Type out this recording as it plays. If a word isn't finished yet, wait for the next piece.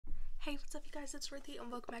Hey, what's up you guys, it's Ruthie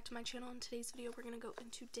and welcome back to my channel. In today's video we're going to go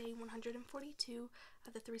into day 142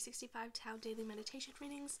 of the 365 Tao Daily Meditation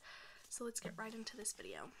readings. So let's get right into this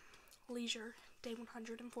video. Leisure, day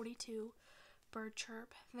 142. Bird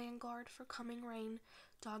chirp, vanguard for coming rain.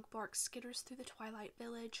 Dog bark skitters through the twilight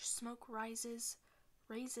village. Smoke raises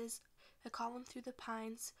a column through the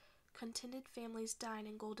pines. Contented families dine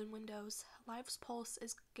in golden windows. Life's pulse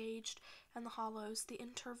is gauged in the hollows, the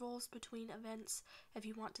intervals between events. If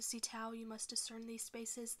you want to see Tao, you must discern these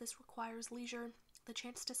spaces. This requires leisure, the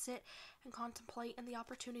chance to sit and contemplate, and the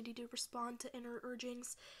opportunity to respond to inner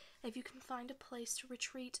urgings. If you can find a place to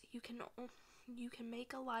retreat, you can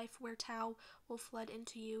make a life where Tao will flood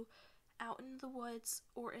into you. Out in the woods,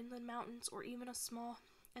 or in the mountains, or even small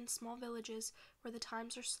villages where the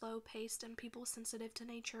times are slow-paced and people sensitive to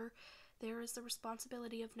nature, there is the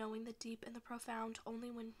responsibility of knowing the deep and the profound.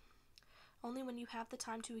 Only when you have the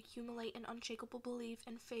time to accumulate an unshakable belief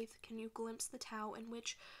and faith can you glimpse the Tao, in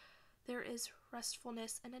which there is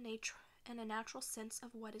restfulness and a natural sense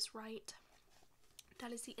of what is right.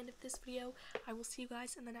 That is the end of this video. I will see you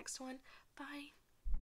guys in the next one. Bye.